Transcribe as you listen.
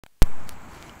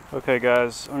Okay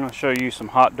guys, I'm going to show you some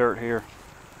hot dirt here.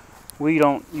 We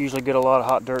don't usually get a lot of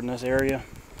hot dirt in this area,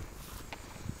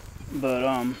 but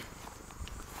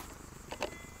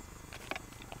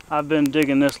I've been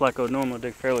digging this like I would normally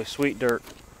dig fairly sweet dirt,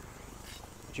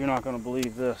 but you're not going to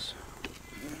believe this.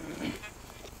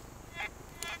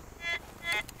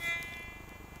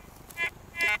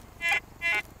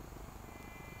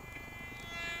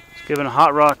 It's giving a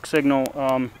hot rock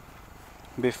signal.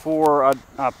 Before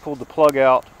I pulled the plug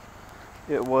out,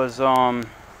 it was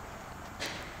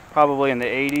probably in the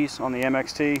 80s on the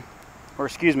MXT, or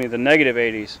excuse me, the negative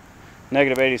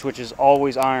 80s, which is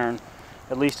always iron,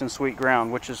 at least in sweet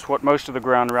ground, which is what most of the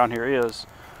ground around here is.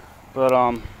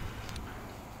 But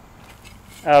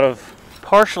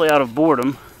partially out of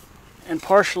boredom and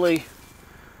partially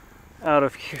out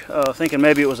of thinking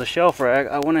maybe it was a shelf rag,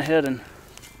 I went ahead and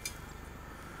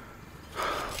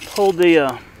pulled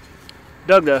the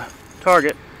dug the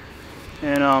target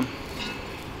and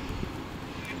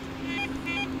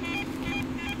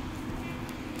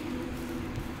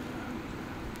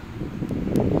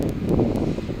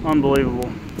unbelievable.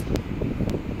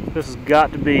 This has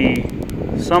got to be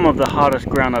some of the hottest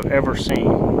ground I've ever seen.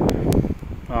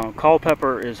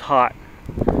 Culpeper is hot,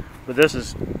 but this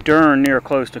is darn near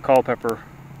close to Culpeper.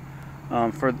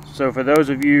 So for those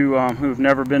of you who've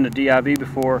never been to DIV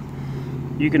before,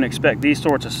 you can expect these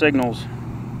sorts of signals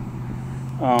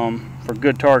for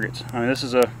good targets. I mean, this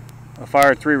is a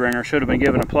fired 3-ringer. Should have been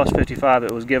given a plus 55.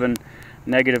 It was given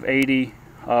negative 80,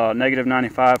 negative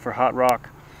 95 for hot rock.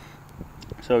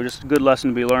 So just a good lesson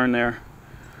to be learned there.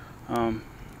 But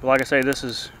like I say, this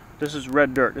is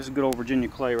red dirt. This is good old Virginia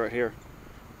clay right here.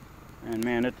 And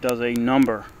man, it does a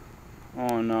number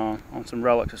on some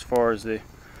relics as far as the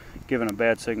giving a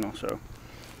bad signal. So,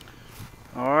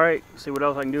 all right, see what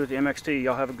else I can do with the MXT.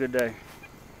 Y'all have a good day.